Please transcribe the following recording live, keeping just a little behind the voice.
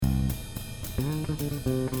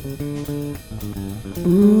Ooh,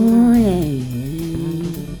 hey,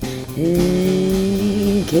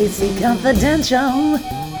 hey, Casey Confidential.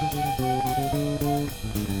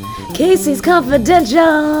 Casey's Confidential.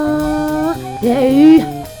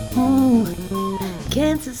 Yeah. Ooh,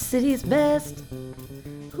 Kansas City's best.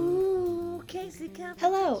 Ooh, Casey Confidential.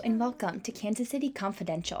 Hello, and welcome to Kansas City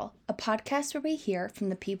Confidential, a podcast where we hear from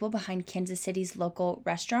the people behind Kansas City's local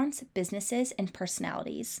restaurants, businesses, and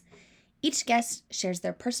personalities. Each guest shares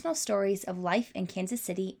their personal stories of life in Kansas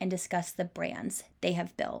City and discuss the brands they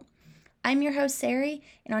have built. I'm your host, Sari,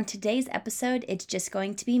 and on today's episode, it's just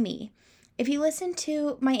going to be me. If you listened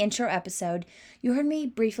to my intro episode, you heard me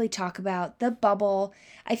briefly talk about the bubble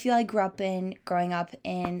I feel I grew up in growing up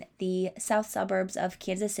in the south suburbs of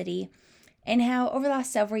Kansas City, and how over the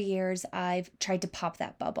last several years I've tried to pop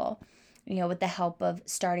that bubble, with the help of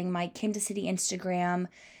starting my Kansas City Instagram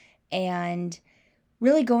and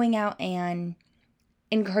really going out and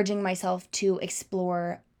encouraging myself to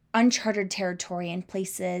explore uncharted territory and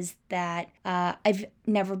places that I've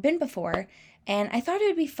never been before. And I thought it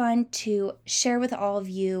would be fun to share with all of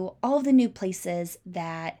you all of the new places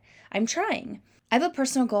that I'm trying. I have a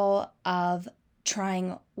personal goal of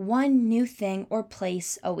trying one new thing or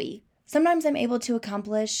place a week. Sometimes I'm able to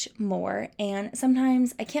accomplish more, and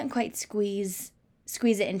sometimes I can't quite squeeze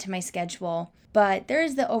it into my schedule. But there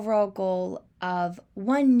is the overall goal of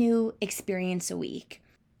one new experience a week.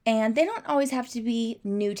 And they don't always have to be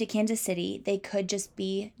new to Kansas City. They could just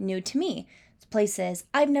be new to me. It's places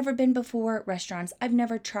I've never been before, restaurants I've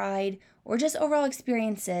never tried, or just overall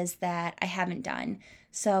experiences that I haven't done.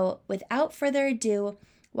 So without further ado,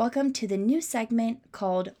 welcome to the new segment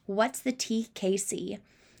called What's the Tea, KC?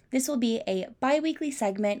 This will be a bi-weekly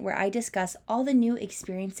segment where I discuss all the new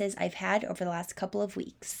experiences I've had over the last couple of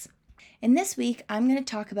weeks. And this week, I'm going to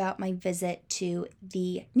talk about my visit to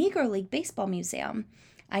the Negro League Baseball Museum.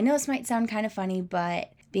 I know this might sound kind of funny,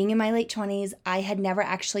 but being in my late 20s, I had never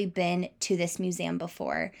actually been to this museum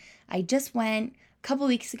before. I just went a couple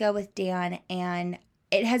weeks ago with Dan, and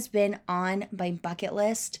it has been on my bucket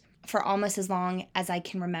list for almost as long as I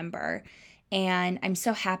can remember. And I'm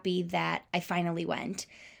so happy that I finally went.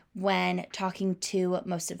 When talking to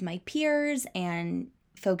most of my peers and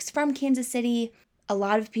folks from Kansas City, a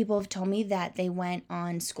lot of people have told me that they went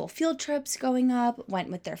on school field trips growing up, went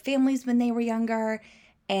with their families when they were younger,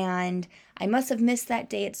 and I must have missed that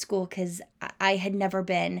day at school because I had never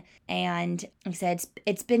been. And like I said,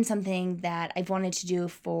 it's been something that I've wanted to do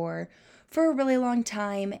for a really long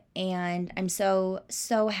time, and I'm so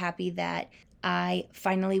happy that I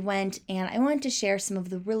finally went. And I wanted to share some of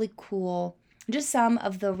the really cool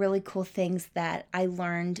things that I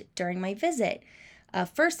learned during my visit.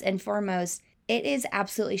 First and foremost, it is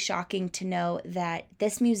absolutely shocking to know that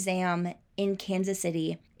this museum in Kansas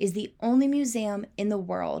City is the only museum in the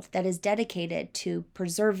world that is dedicated to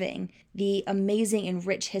preserving the amazing and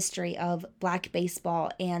rich history of Black baseball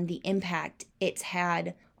and the impact it's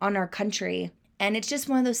had on our country. And it's just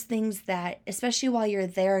one of those things that, especially while you're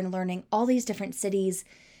there and learning all these different cities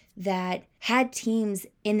that had teams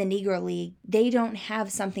in the Negro League, they don't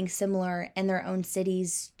have something similar in their own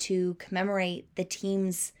cities to commemorate the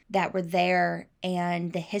teams that were there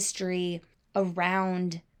and the history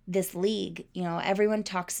around this league. Everyone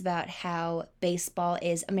talks about how baseball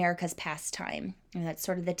is America's pastime. That's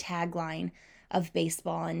sort of the tagline of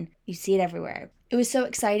baseball, and you see it everywhere. It was so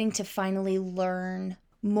exciting to finally learn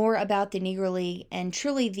more about the Negro League and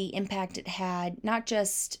truly the impact it had, not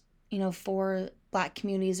just, for Black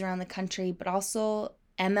communities around the country, but also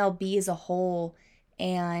MLB as a whole,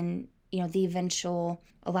 and the eventual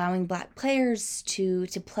allowing Black players to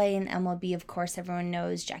play in MLB. Of course, everyone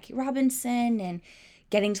knows Jackie Robinson, and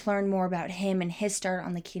getting to learn more about him and his start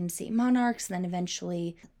on the Kansas City Monarchs, and then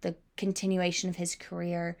eventually the continuation of his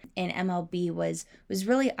career in MLB was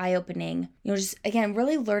really eye-opening. Just again,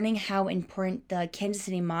 really learning how important the Kansas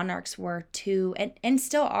City Monarchs were to, and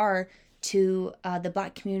still are, to the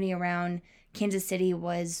Black community around Kansas City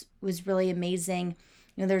was really amazing.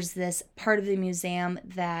 There's this part of the museum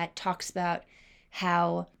that talks about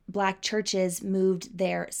how Black churches moved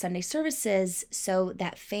their Sunday services so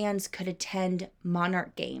that fans could attend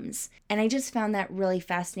Monarch games. And I just found that really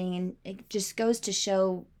fascinating. It just goes to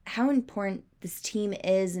show how important this team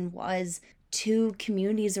is and was to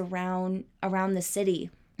communities around the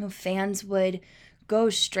city. Fans would go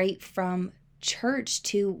straight from church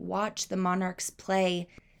to watch the Monarchs play.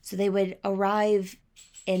 So they would arrive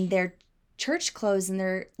in their church clothes and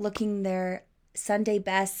they're looking their Sunday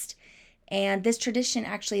best. And this tradition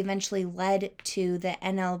actually eventually led to the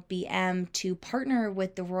NLBM to partner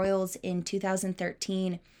with the Royals in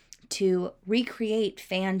 2013 to recreate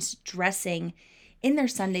fans dressing in their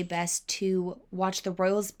Sunday best to watch the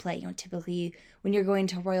Royals play. Typically when you're going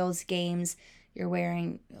to Royals games, you're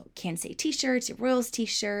wearing Kansas City t-shirts, your Royals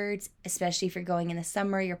t-shirts, especially if you're going in the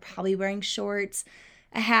summer, you're probably wearing shorts,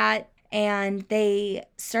 a hat. And they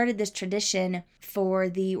started this tradition for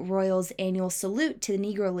the Royals' annual salute to the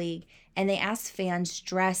Negro League. And they asked fans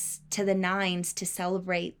dress to the nines to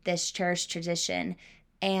celebrate this cherished tradition.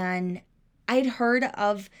 And I'd heard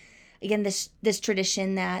of, again, this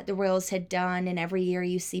tradition that the Royals had done, and every year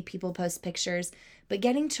you see people post pictures, but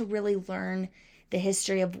getting to really learn the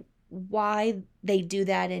history of why they do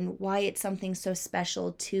that and why it's something so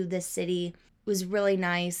special to this city was really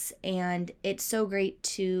nice. And it's so great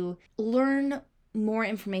to learn more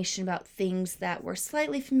information about things that were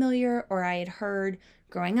slightly familiar or I had heard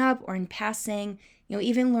growing up or in passing.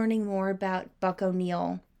 Even learning more about Buck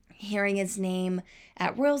O'Neil, hearing his name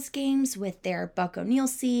at Royals games with their Buck O'Neil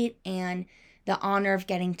seat and the honor of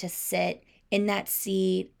getting to sit in that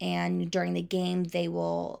seat. And during the game, they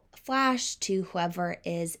will flash to whoever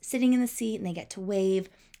is sitting in the seat and they get to wave.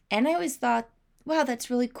 And I always thought, wow, that's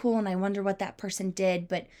really cool. And I wonder what that person did.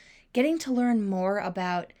 But getting to learn more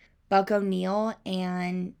about Buck O'Neil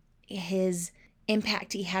and his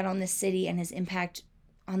impact he had on the city and his impact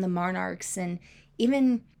on the Monarchs, and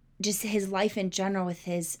even just his life in general with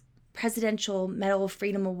his Presidential Medal of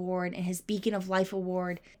Freedom Award and his Beacon of Life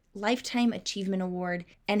Award, Lifetime Achievement Award,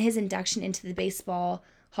 and his induction into the Baseball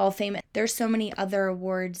Hall of Fame. There's so many other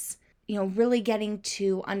awards, really getting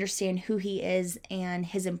to understand who he is and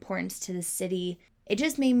his importance to the city. It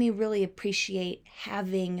just made me really appreciate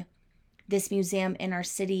having this museum in our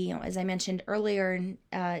city. As I mentioned earlier,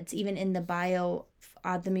 it's even in the bio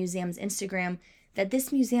of the museum's Instagram, that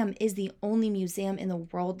this museum is the only museum in the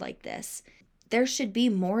world like this. There should be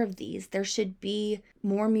more of these. There should be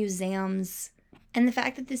more museums. And the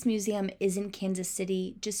fact that this museum is in Kansas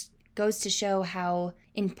City just goes to show how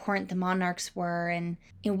important the Monarchs were. And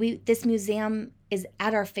this museum is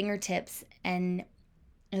at our fingertips. And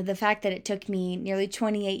the fact that it took me nearly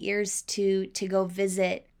 28 years to go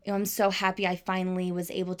visit, I'm so happy I finally was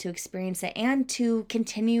able to experience it and to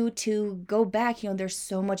continue to go back. There's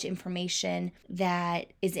so much information that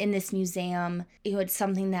is in this museum. It's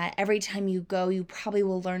something that every time you go, you probably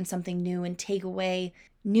will learn something new and take away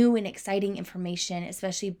new and exciting information,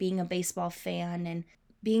 especially being a baseball fan and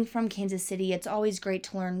being from Kansas City. It's always great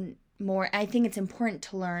to learn more. I think it's important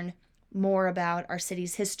to learn more about our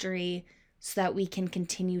city's history so that we can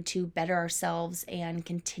continue to better ourselves and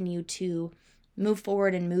continue to move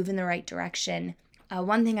forward and move in the right direction.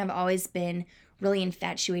 One thing I've always been really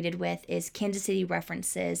infatuated with is Kansas City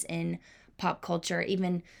references in pop culture.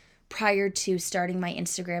 Even prior to starting my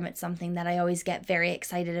Instagram, it's something that I always get very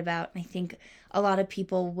excited about. And I think a lot of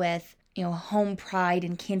people with, home pride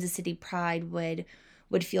and Kansas City pride would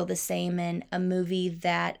feel the same. And a movie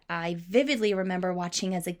that I vividly remember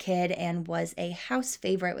watching as a kid and was a house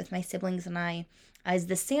favorite with my siblings and I is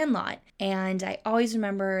The Sandlot. And I always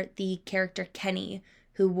remember the character Kenny,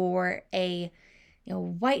 who wore a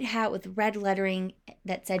white hat with red lettering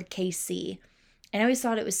that said KC. And I always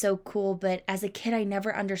thought it was so cool, but as a kid I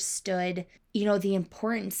never understood, the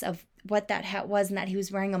importance of what that hat was and that he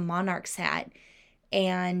was wearing a Monarchs hat.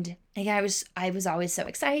 And again, I was always so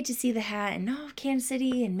excited to see the hat and Kansas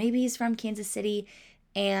City, and maybe he's from Kansas City.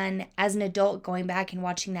 And as an adult, going back and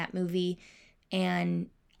watching that movie and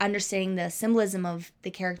understanding the symbolism of the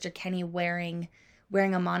character Kenny wearing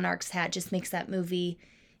a Monarchs hat just makes that movie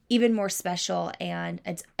even more special. And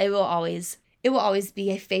it will always be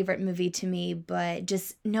a favorite movie to me, but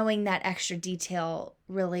just knowing that extra detail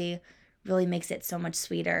really, really makes it so much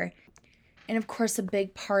sweeter. And of course, a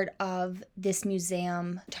big part of this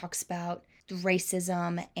museum talks about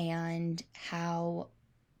racism and how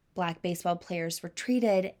Black baseball players were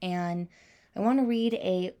treated. And I want to read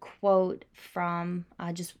a quote from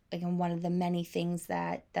just again one of the many things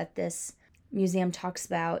that this museum talks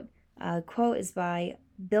about. Quote is by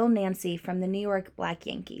Bill Nancy from the New York Black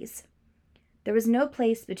Yankees. "There was no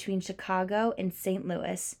place between Chicago and St.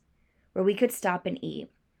 Louis where we could stop and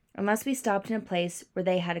eat, unless we stopped in a place where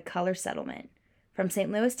they had a color settlement. From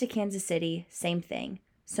St. Louis to Kansas City, same thing.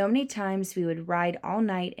 So many times we would ride all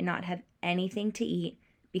night and not have anything to eat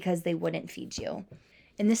because they wouldn't feed you."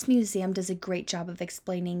 And this museum does a great job of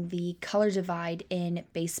explaining the color divide in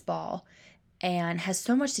baseball and has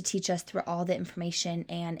so much to teach us through all the information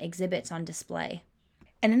and exhibits on display.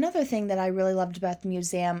 And another thing that I really loved about the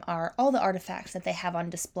museum are all the artifacts that they have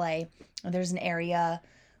on display. There's an area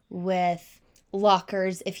with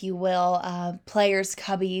lockers, if you will, players'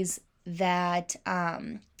 cubbies that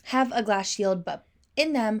have a glass shield, but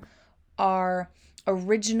in them are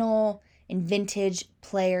original and vintage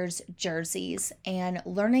players' jerseys and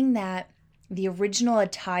learning that the original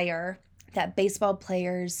attire that baseball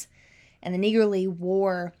players and the Negro League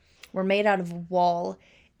wore were made out of wool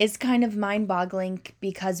is kind of mind-boggling,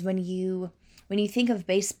 because when you think of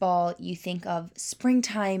baseball, you think of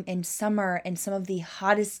springtime and summer and some of the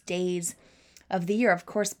hottest days of the year. Of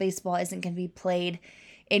course, baseball isn't going to be played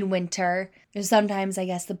in winter. Sometimes, I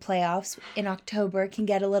guess, the playoffs in October can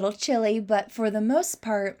get a little chilly, but for the most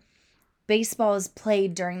part, baseball is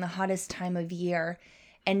played during the hottest time of year.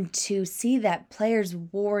 And to see that players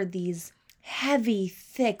wore these heavy,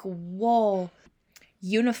 thick wool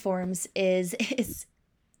uniforms is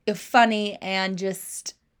funny, and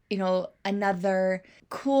just, another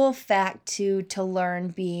cool fact to learn,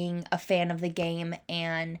 being a fan of the game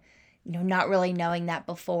and not really knowing that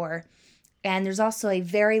before. And there's also a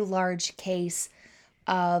very large case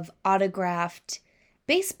of autographed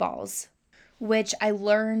baseballs, which I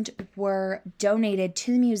learned were donated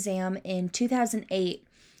to the museum in 2008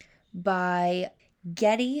 by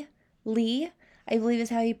Getty Lee, I believe is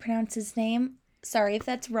how you pronounce his name. Sorry if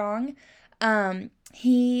that's wrong.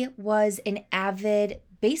 He was an avid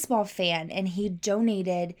baseball fan, and he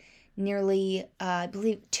donated nearly, I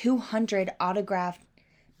believe, 200 autographed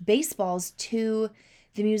baseballs to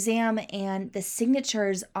the museum. And the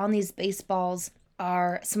signatures on these baseballs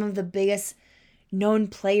are some of the biggest known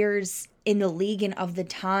players in the league and of the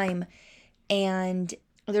time. And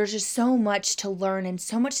there's just so much to learn and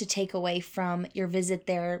so much to take away from your visit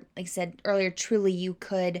there. Like I said earlier, truly you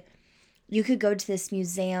could go to this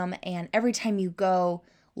museum, and every time you go,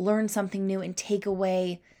 learn something new and take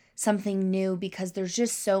away something new, because there's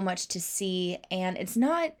just so much to see. And it's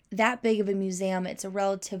not that big of a museum. It's a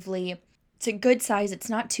good size. It's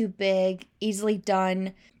not too big, easily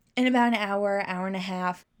done in about an hour and a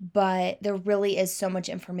half, but there really is so much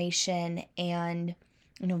information and,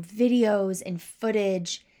 videos and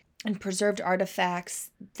footage and preserved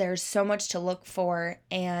artifacts. There's so much to look for.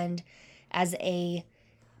 And as a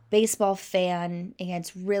baseball fan, and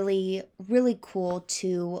it's really, really cool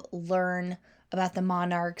to learn about the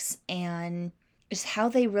Monarchs and just how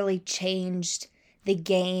they really changed the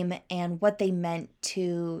game and what they meant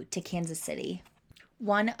to Kansas City.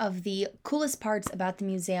 One of the coolest parts about the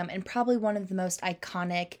museum, and probably one of the most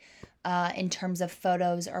iconic in terms of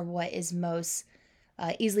photos, or what is most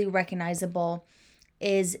easily recognizable,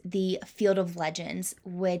 is the Field of Legends,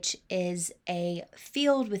 which is a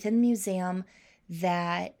field within the museum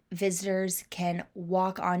that visitors can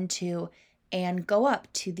walk onto and go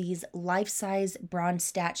up to these life-size bronze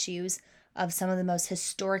statues of some of the most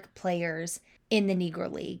historic players in the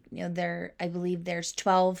Negro League. I believe there's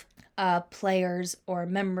 12 players or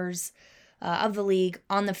members of the league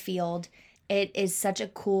on the field. It is such a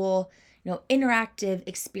cool, interactive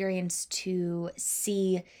experience to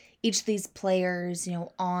see each of these players,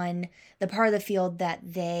 on the part of the field that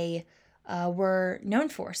they were known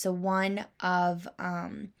for. So one of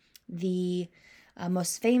the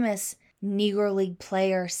most famous Negro League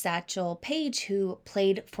player, Satchel Paige, who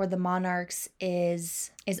played for the Monarchs,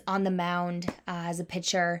 is on the mound as a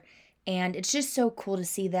pitcher. And it's just so cool to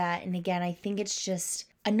see that. And again, I think it's just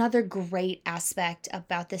another great aspect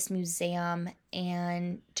about this museum,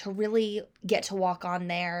 and to really get to walk on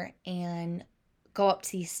there and go up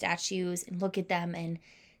to these statues and look at them and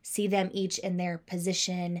see them each in their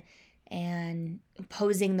position and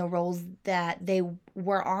posing the roles that they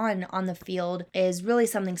were on the field is really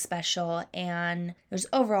something special. And it was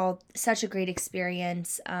overall such a great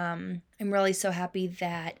experience. I'm really so happy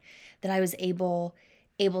that I was able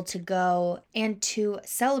to go. And to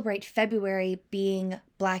celebrate February being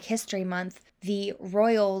Black History Month, the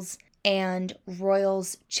Royals and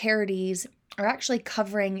Royals Charities are actually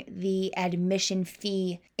covering the admission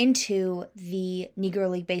fee into the Negro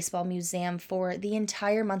League Baseball Museum for the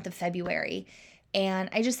entire month of February. And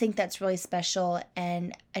I just think that's really special,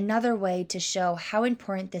 and another way to show how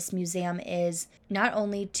important this museum is, not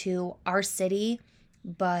only to our city,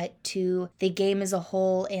 but to the game as a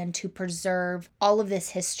whole, and to preserve all of this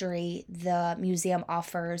history the museum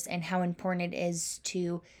offers, and how important it is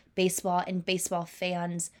to baseball and baseball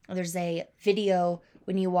fans. There's a video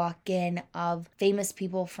when you walk in of famous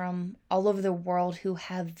people from all over the world who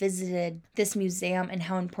have visited this museum and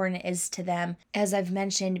how important it is to them. As I've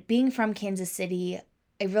mentioned, being from Kansas City,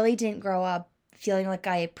 I really didn't grow up feeling like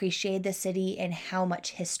I appreciated the city and how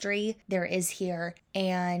much history there is here.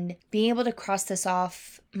 And being able to cross this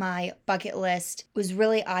off my bucket list was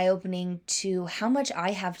really eye-opening to how much I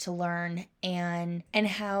have to learn, and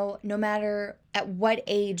how no matter at what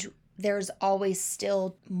age, there's always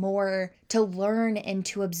still more to learn and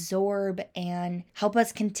to absorb and help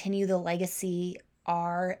us continue the legacy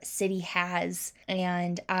our city has.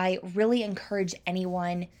 And I really encourage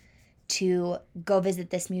anyone to go visit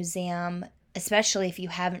this museum, especially if you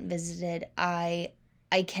haven't visited. I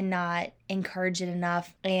cannot encourage it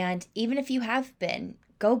enough. And even if you have been,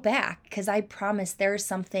 go back, because I promise there's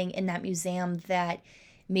something in that museum that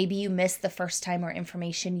maybe you missed the first time, or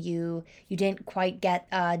information you didn't quite get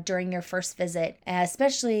during your first visit.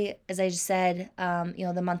 Especially, as I just said,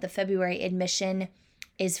 the month of February, admission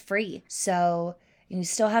is free. So you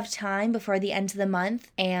still have time before the end of the month,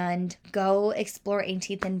 and go explore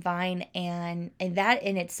 18th and Vine. And that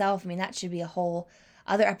in itself, that should be a whole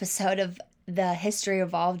other episode of the history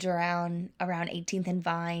revolved around 18th and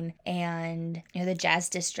Vine, and the Jazz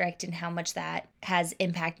District, and how much that has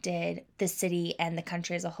impacted the city and the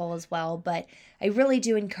country as a whole as well. But I really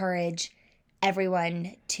do encourage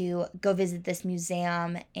everyone to go visit this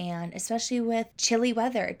museum, and especially with chilly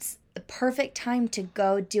weather, it's the perfect time to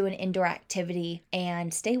go do an indoor activity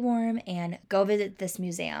and stay warm and go visit this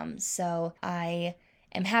museum. So I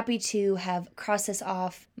am happy to have crossed this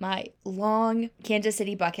off my long Kansas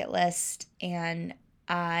City bucket list, and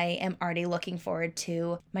I am already looking forward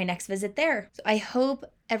to my next visit there. So I hope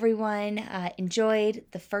everyone enjoyed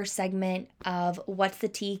the first segment of What's the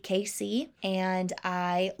Tea KC, and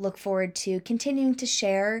I look forward to continuing to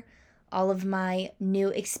share all of my new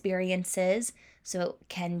experiences. So it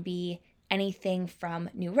can be anything from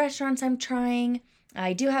new restaurants I'm trying.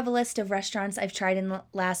 I do have a list of restaurants I've tried in the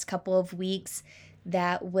last couple of weeks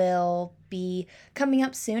that will be coming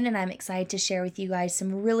up soon, and I'm excited to share with you guys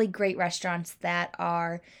some really great restaurants that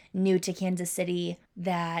are new to Kansas City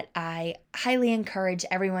that I highly encourage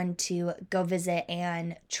everyone to go visit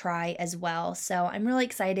and try as well. So I'm really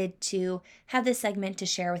excited to have this segment to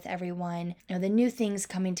share with everyone. The new things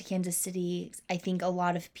coming to Kansas City. I think a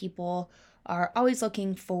lot of people are always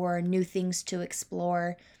looking for new things to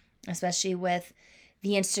explore, especially with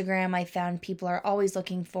the Instagram. I found people are always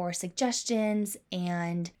looking for suggestions,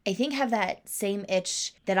 and I think have that same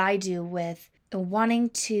itch that I do with wanting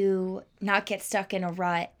to not get stuck in a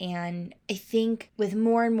rut. And I think with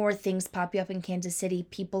more and more things popping up in Kansas City,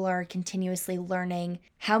 people are continuously learning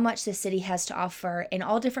how much the city has to offer in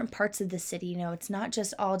all different parts of the city. It's not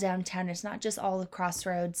just all downtown, it's not just all the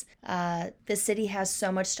crossroads. The city has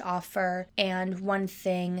so much to offer, and one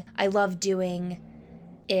thing I love doing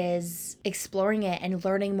is exploring it and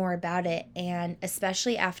learning more about it. And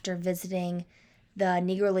especially after visiting the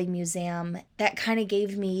Negro League Museum, that kind of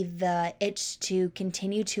gave me the itch to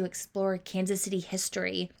continue to explore Kansas City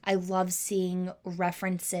history. I love seeing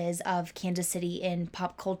references of Kansas City in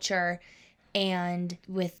pop culture and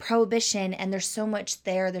with Prohibition, and there's so much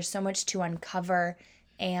there. There's so much to uncover,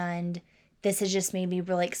 and this has just made me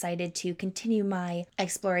really excited to continue my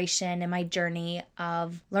exploration and my journey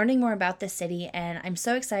of learning more about the city. And I'm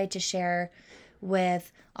so excited to share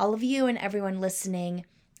with all of you and everyone listening.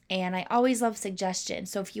 And I always love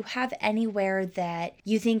suggestions. So if you have anywhere that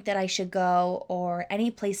you think that I should go, or any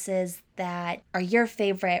places that are your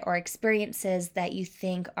favorite, or experiences that you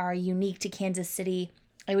think are unique to Kansas City,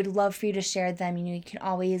 I would love for you to share them. You can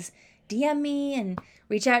always DM me and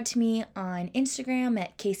reach out to me on Instagram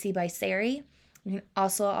at KC by Sari. You can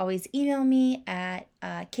also always email me at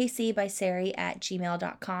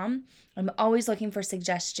kcbysari@gmail.com. I'm always looking for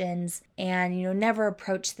suggestions, and never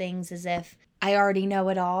approach things as if I already know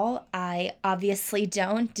it all. I obviously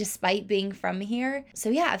don't, despite being from here. So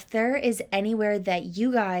yeah, if there is anywhere that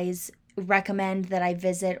you guys recommend that I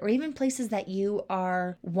visit, or even places that you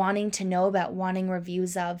are wanting to know about, wanting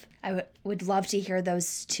reviews of, I would love to hear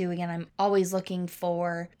those too. Again, I'm always looking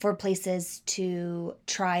for places to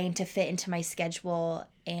try and to fit into my schedule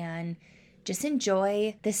and just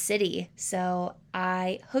enjoy the city. So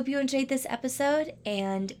I hope you enjoyed this episode,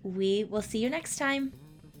 and we will see you next time.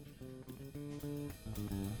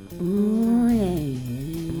 Ooh,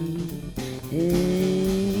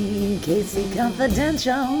 hey, Casey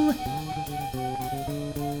Confidential.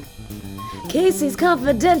 Casey's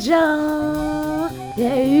Confidential.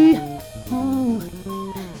 Yeah. Ooh.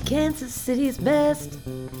 Kansas City's best.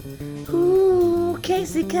 Ooh,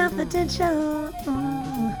 Casey Confidential.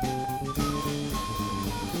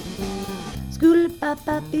 School pa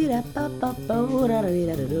pa da pa pa po da da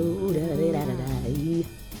da da da da da.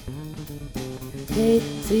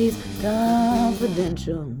 Casey's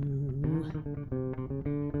Confidential.